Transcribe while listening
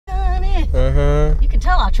You can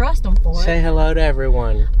tell I trust them for it. Say hello to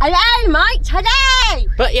everyone. Hello, mate. Today.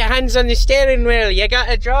 Put your hands on the steering wheel. You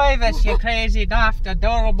gotta drive us, you crazy, daft,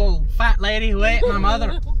 adorable, fat lady who ate my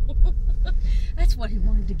mother. That's what he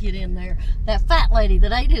wanted to get in there. That fat lady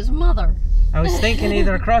that ate his mother. I was thinking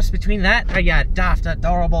either a cross between that or you daft,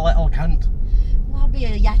 adorable little cunt. Well, I'll be a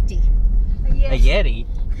yeti. A yeti?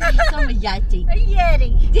 Yes, I'm a yeti. A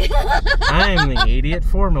yeti. I'm the idiot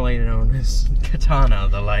formerly known as Katana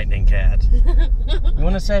the Lightning Cat. You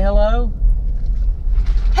want to say hello?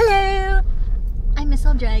 Hello. I'm Miss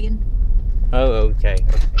Old Dragon. Oh, okay.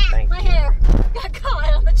 Thank My you. hair got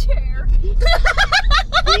caught on the chair.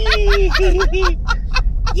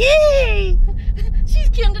 Yay! She's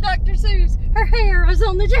kin to Dr. Seuss. Her hair was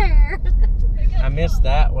on the chair. I missed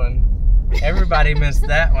that one. Everybody missed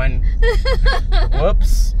that one.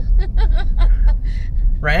 Whoops.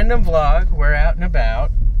 Random vlog. We're out and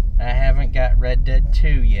about. I haven't got Red Dead 2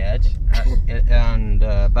 yet. And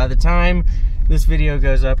by the time this video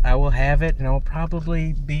goes up, I will have it, and I will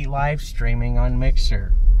probably be live streaming on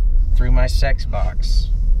Mixer through my sex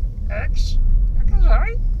box. X?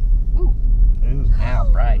 Sorry? Ooh. Ooh, ow,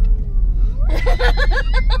 bright.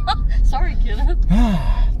 Sorry, Kenneth.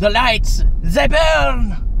 The lights, they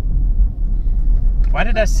burn! Why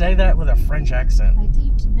did I say that with a French accent? I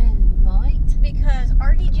don't know, mate. Because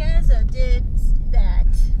Artie Jazza did that.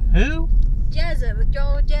 Who? Jazza with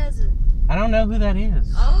Joel Jazza. I don't know who that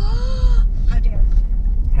is. Oh, how dare.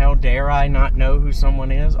 How dare I not know who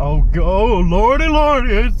someone is? Oh, lordy,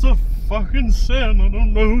 it's a fucking sin. I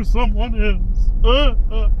don't know who someone is.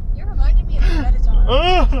 You reminded me of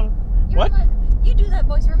Metaton. What? You do that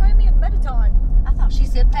voice. You remind me of Metaton. I thought she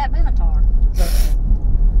said Pat Benatar.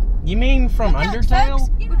 You mean from Look out, Undertale?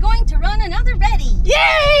 folks. We're going to run another ready.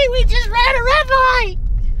 Yay! We just ran a red light!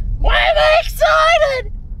 Why am I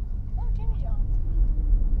excited? Oh, Jimmy John's.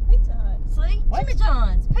 Pizza Hut. See? What? Jimmy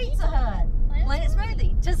John's, Pizza Hut, Planet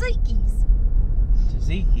Smoothie, Taziki's.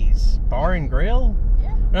 Taziki's Bar and Grill?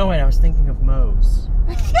 Yeah. No, wait, I was thinking of Moe's.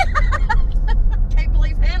 Can't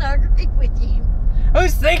believe Hannah agreed with you. I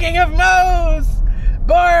was thinking of Moe's!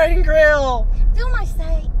 Bar and Grill! Feel my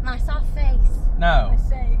soft face. No, I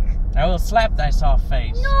say. I will slap thy soft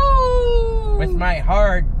face. No! With my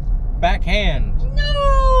hard backhand.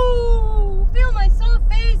 No! Feel my soft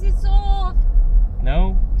face, it's soft.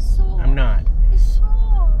 No, It's soft. I'm not. It's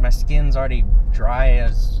soft. My skin's already dry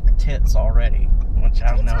as tits already. Which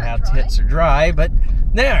I don't know Tits how aren't dry. tits are dry, but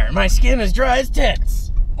there, my skin is dry as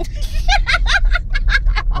tits.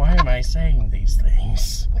 Why am I saying these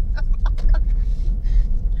things?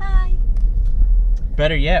 Hi.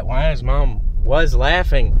 Better yet, why is Mom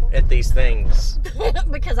laughing at these things?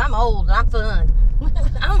 Because I'm old and I'm fun.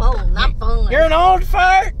 I'm old and I'm fun. You're an old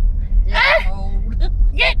fart! Yeah, I'm old.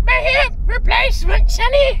 Get my hip replacement,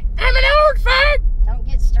 sonny! I'm an old fart! Don't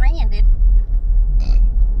get stranded.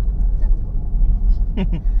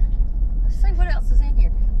 Let's see what else is in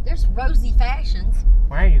here. There's Rosy Fashions.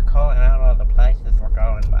 Why are you calling out all the places we're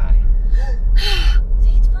going by?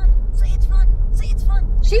 Say it's fun. Say it's fun. Say it's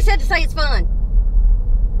fun. She said to say it's fun.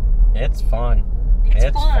 It's fun. It's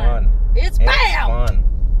It's fun. fun. It's It's bam! fun.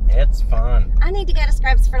 It's fun. I need to go to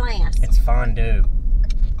Scrubs for Less. It's fondue.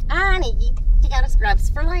 I need to go to Scrubs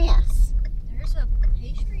for Less. There's a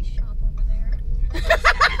pastry shop over there.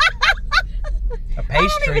 A I don't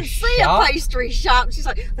pastry even see shop? a pastry shop. She's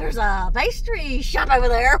like, there's a pastry shop over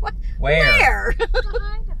there. Where?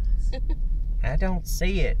 Behind us. I don't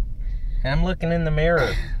see it. I'm looking in the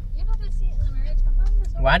mirror. You're not gonna see it in the mirror. It's behind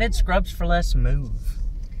us. Why did Scrubs for Less move?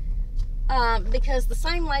 Because the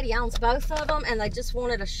same lady owns both of them, and they just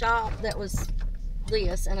wanted a shop that was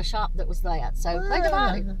this and a shop that was that. So they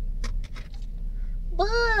divided.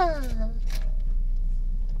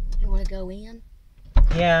 You want to go in?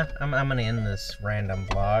 Yeah, I'm gonna end this random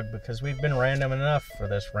vlog because we've been random enough for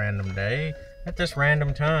this random day at this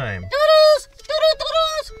random time. Doodles!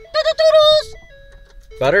 Doodle-doodles! Doodle-doodles!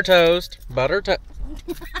 Butter toast. Butter toast.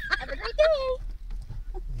 Have a great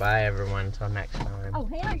day. Bye everyone. Until next time. Oh,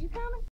 Hannah, are you coming?